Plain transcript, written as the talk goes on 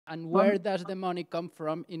And where does the money come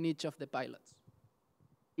from in each of the pilots?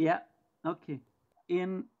 Yeah, okay.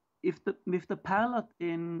 With the pilot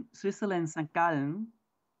in Switzerland, St. Gallen,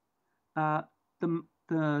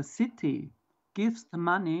 the city gives the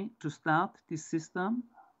money to start this system,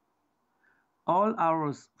 all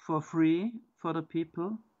hours for free for the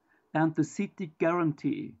people, and the city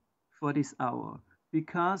guarantee for this hour,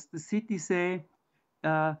 because the city say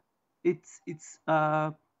it's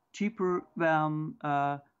cheaper than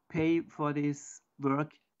pay for this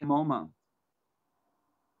work at the moment.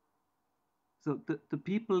 So the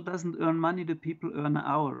people doesn't earn money, the people earn an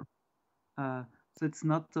hour. So it's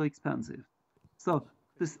not so expensive. So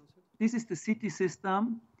this is the city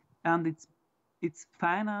system, and it's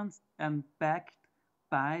financed and backed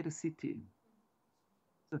by the city.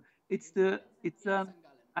 So it's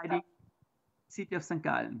ID city of St.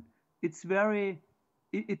 Gallen. It's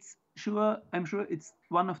I'm sure it's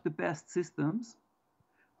one of the best systems,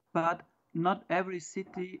 but not every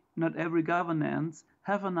city, not every governance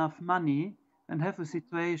have enough money and have a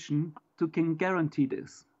situation to can guarantee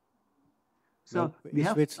this. So well, in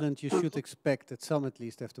Switzerland, you should expect that some at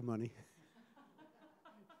least have the money.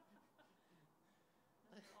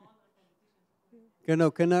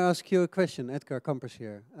 Can I ask you a question? Edgar Kampers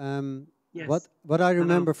here. Yes. What I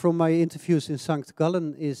remember from my interviews in St.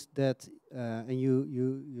 Gallen is that, and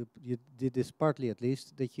you did this partly at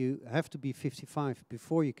least, that you have to be 55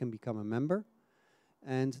 before you can become a member.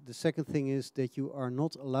 And the second thing is that you are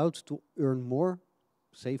not allowed to earn more,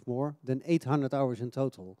 save more, than 800 hours in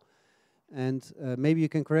total. And maybe you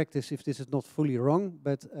can correct this if this is not fully wrong,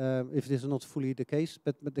 but if this is not fully the case.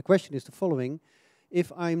 But the question is the following.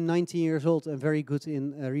 If I'm 19 years old and very good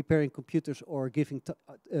in repairing computers or giving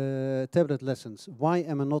tablet lessons, why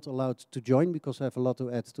am I not allowed to join? Because I have a lot to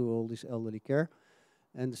add to all this elderly care.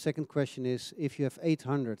 And the second question is, if you have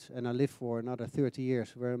 800 and I live for another 30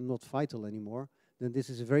 years where I'm not vital anymore, then this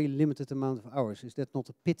is a very limited amount of hours. Is that not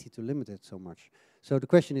a pity to limit it so much? So the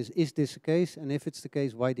question is this the case? And if it's the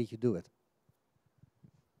case, why did you do it?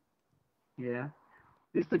 Yeah,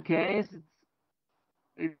 it's the case.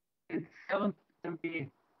 It's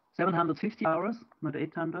 750 hours, not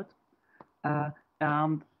 800.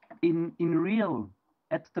 And in real,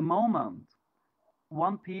 at the moment,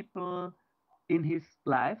 one people in his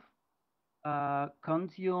life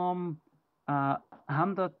consume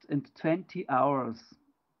 120 hours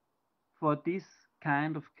for this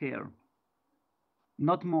kind of care,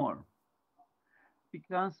 not more,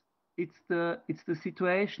 because it's the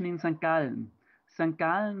situation in St. Gallen. St.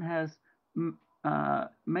 Gallen has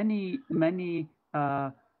many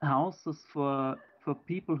houses for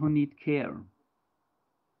people who need care,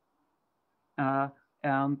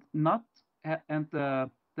 and the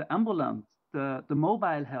ambulance, the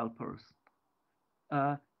mobile helpers,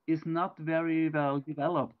 is not very well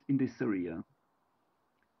developed in this area,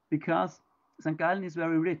 because St. Gallen is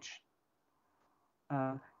very rich,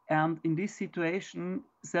 and in this situation,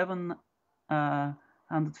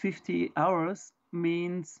 750 hours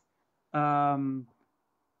means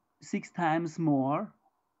 6 times more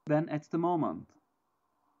than at the moment.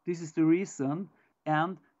 This is the reason,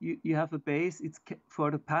 and you have a base. It's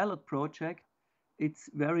for the pilot project. It's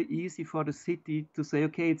very easy for the city to say,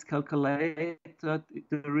 okay, it's calculated the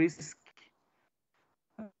risk.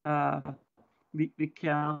 We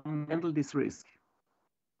can handle this risk.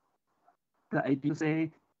 The idea to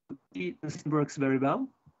say the system works very well.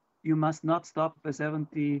 You must not stop by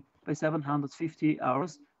 750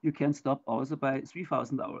 hours. You can stop also by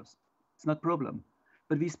 3,000 hours. It's not a problem.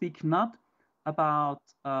 But we speak not about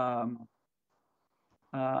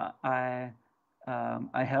I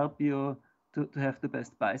help you to have the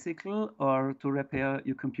best bicycle or to repair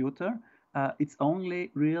your computer. It's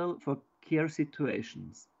only real for care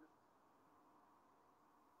situations.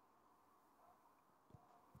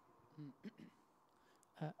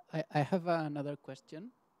 I have another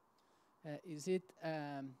question. Is it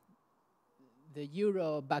the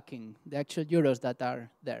euro backing, the actual euros that are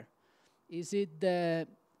there? Is it that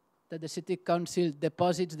the city council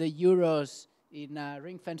deposits the euros in a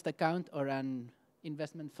ring-fenced account or an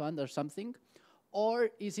investment fund or something? Or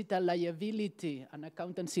is it a liability, an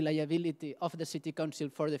accountancy liability of the city council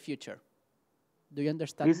for the future? Do you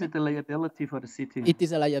understand? Is it a liability for the city? It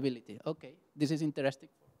is a liability. Okay, this is interesting.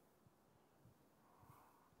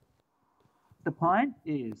 The point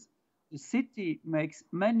is, the city makes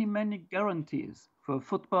many guarantees for a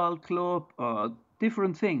football club or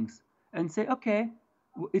different things, and say, okay,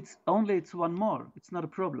 it's one more. It's not a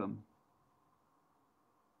problem.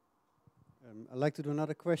 I'd like to do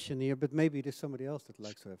another question here, but maybe there's somebody else that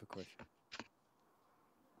likes to have a question.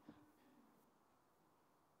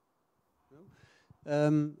 No?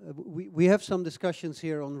 We have some discussions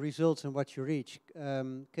here on results and what you reach.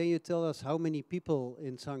 Can you tell us how many people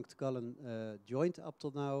in St. Gallen joined up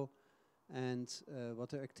till now, and what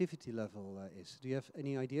their activity level is? Do you have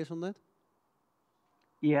any ideas on that?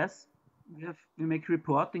 Yes, we make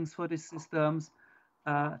reportings for these systems.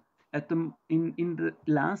 In the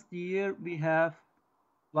last year, we have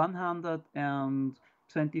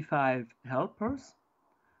 125 helpers,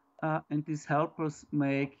 and these helpers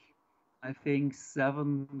make, I think,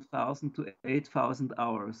 7,000 to 8,000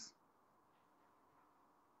 hours.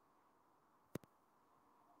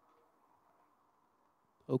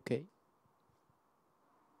 Okay.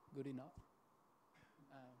 Good enough.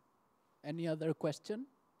 Any other question?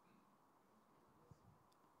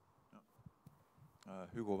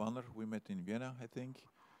 Hugo Wanner, we met in Vienna, I think.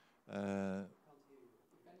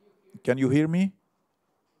 Can you hear me?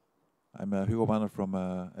 I'm Hugo Wanner from,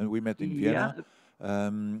 and we met in Vienna.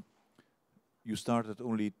 You started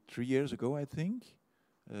only 3 years ago, I think.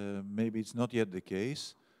 Maybe it's not yet the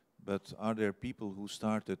case, but are there people who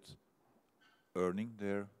started earning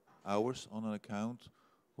their hours on an account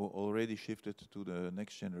who already shifted to the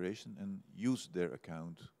next generation and used their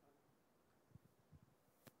account?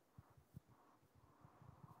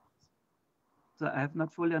 So I have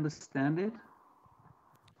not fully understand it.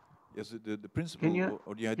 Yes, the principle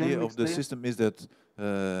or the idea of the system is that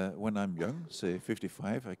when I'm young, say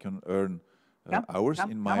 55, I can earn hours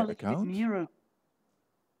in my account.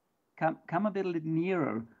 Come a little bit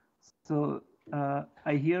nearer. So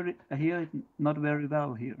I hear it not very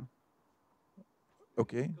well here.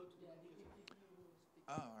 Okay.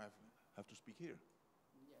 I have to speak here.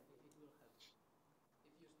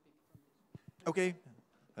 Okay.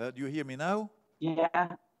 Do you hear me now?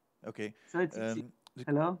 Yeah. Okay. So it's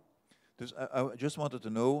hello? I just wanted to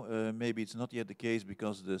know, maybe it's not yet the case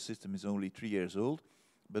because the system is only 3 years old,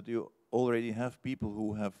 but you already have people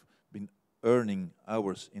who have been earning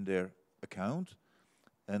hours in their account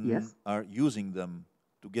and are using them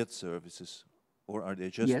to get services, or are they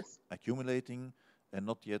just accumulating and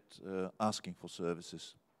not yet asking for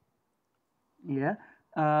services? Yeah,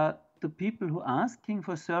 the people who are asking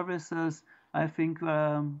for services, I think,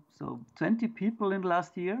 so 20 people in the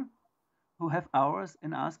last year who have hours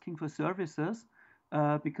in asking for services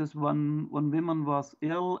because one woman was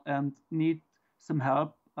ill and need some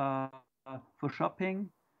help for shopping,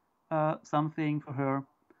 something for her.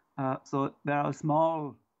 So there are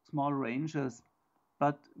small ranges,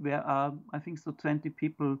 but there are, I think, so 20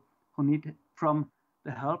 people who need, from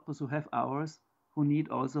the helpers who have hours, who need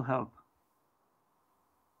also help.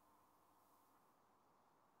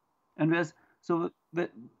 And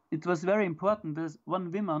it was very important. There's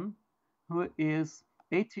one woman who is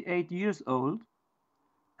 88 years old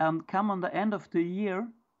and come on the end of the year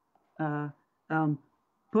and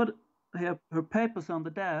put her papers on the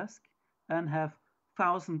desk and have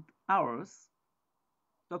 1,000 hours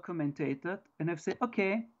documented and have said,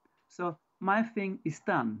 okay, so my thing is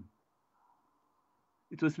done.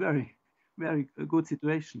 It was very, very a good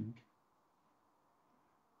situation.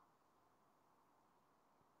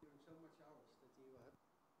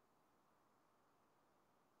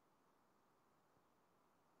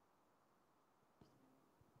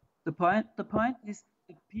 The point is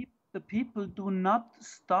the people do not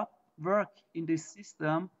stop work in this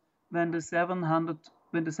system when the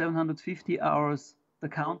 750 hours the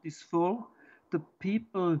account is full. The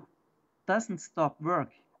people doesn't stop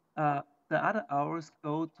work. The other hours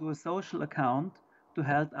go to a social account to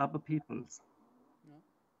help other peoples. No?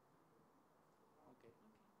 Okay.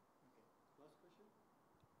 Last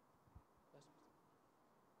question?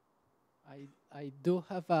 I do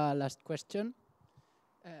have a last question.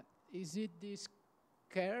 Is it this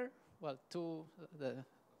care? Well, two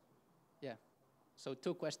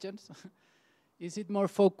questions. Is it more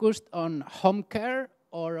focused on home care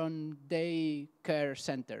or on day care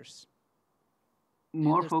centers?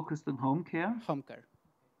 More focused on home care. Home care.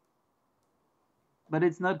 But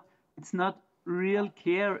it's not real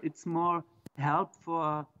care. It's more help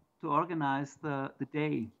to organize the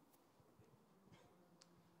day.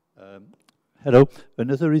 Hello.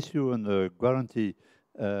 Another issue on the guarantee.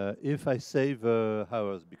 If I save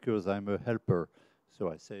hours because I'm a helper, so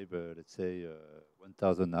I save, let's say,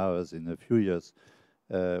 1,000 hours in a few years,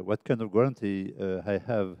 what kind of guarantee I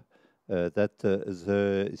have that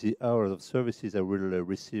the hours of services I will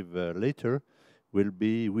receive later will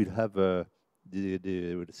have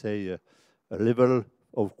let's say a level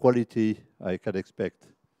of quality I can expect?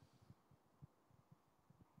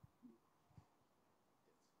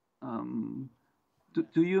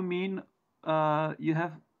 Do you mean you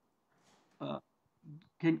have?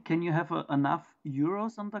 Can you have enough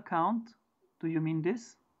euros on the account Do you mean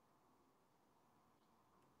this?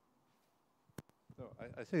 So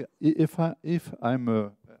I think if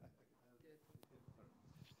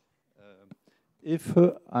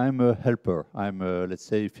I'm a helper, I'm let's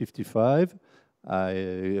say 55.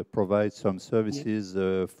 I provide some services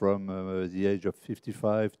from the age of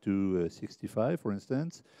 55 to 65, for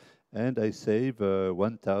instance, and I save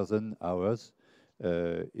 1,000 hours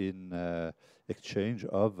in exchange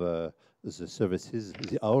of the services,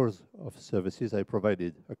 the hours of services I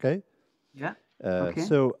provided. Okay. Yeah. Okay.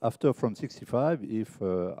 So after from 65, if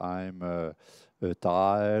I'm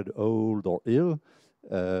tired, old, or ill,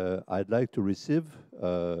 I'd like to receive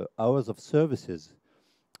hours of services.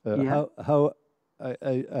 Yeah. How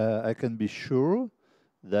I can be sure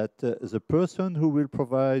that the person who will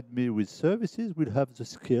provide me with services will have the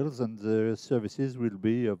skills and the services will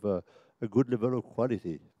be of a good level of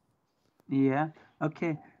quality. Yeah.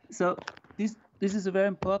 Okay. So this is a very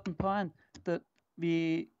important point, that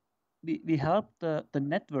we help the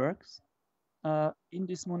networks in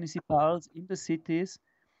these municipalities, in the cities,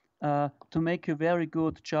 to make a very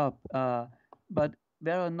good job. But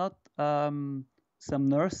there are not some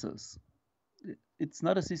nurses. It's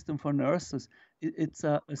not a system for nurses. It's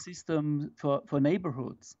a system for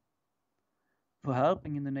neighborhoods, for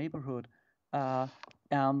helping in the neighborhood.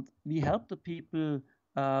 And we help the people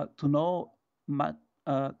to know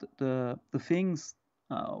the things,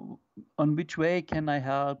 on which way can I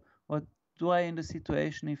help? What do I in the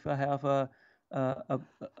situation if I have a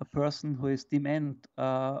person who is dement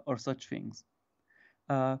or such things?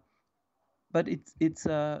 But it's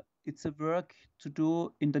a work to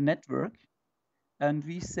do in the network, and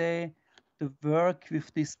we say the work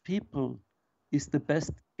with these people is the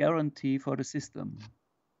best guarantee for the system.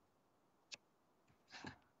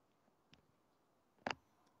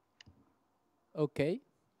 Okay,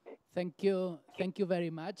 thank you very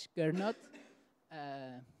much, Gernot.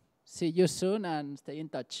 See you soon and stay in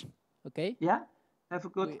touch. Okay? Yeah. Have a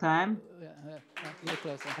good time. We're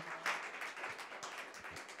close. Okay.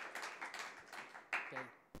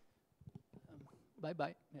 Bye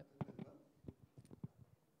bye. Yeah.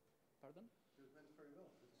 Pardon? It went very well.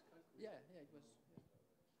 Yeah, it was. Yeah.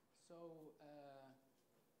 So,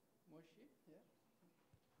 Moshi, yeah.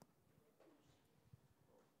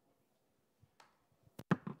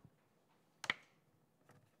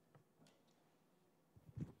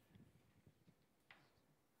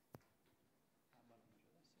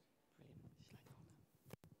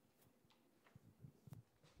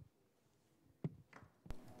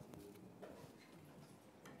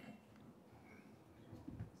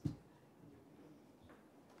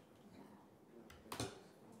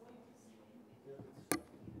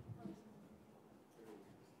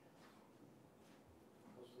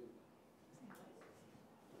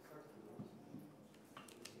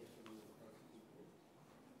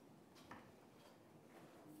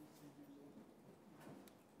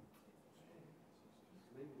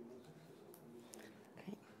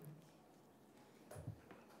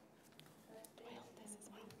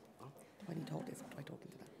 When you told this, what do I talk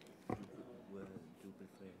into that? Where do you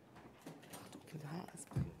prefer? I'll talk into that, that's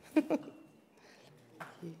fine. Thank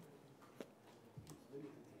you.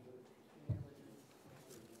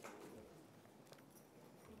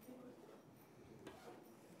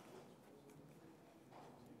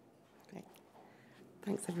 Great.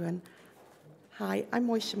 Thanks, everyone. Hi, I'm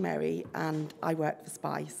Moisha Mary, and I work for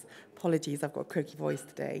SPICE. Apologies, I've got a croaky voice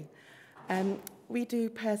today. We do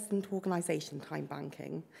person to organisation time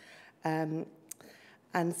banking. And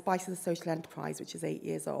SPICE is a social enterprise which is 8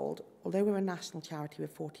 years old. Although we're a national charity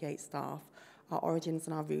with 48 staff, our origins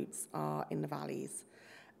and our roots are in the valleys.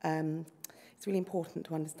 It's really important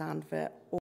to understand that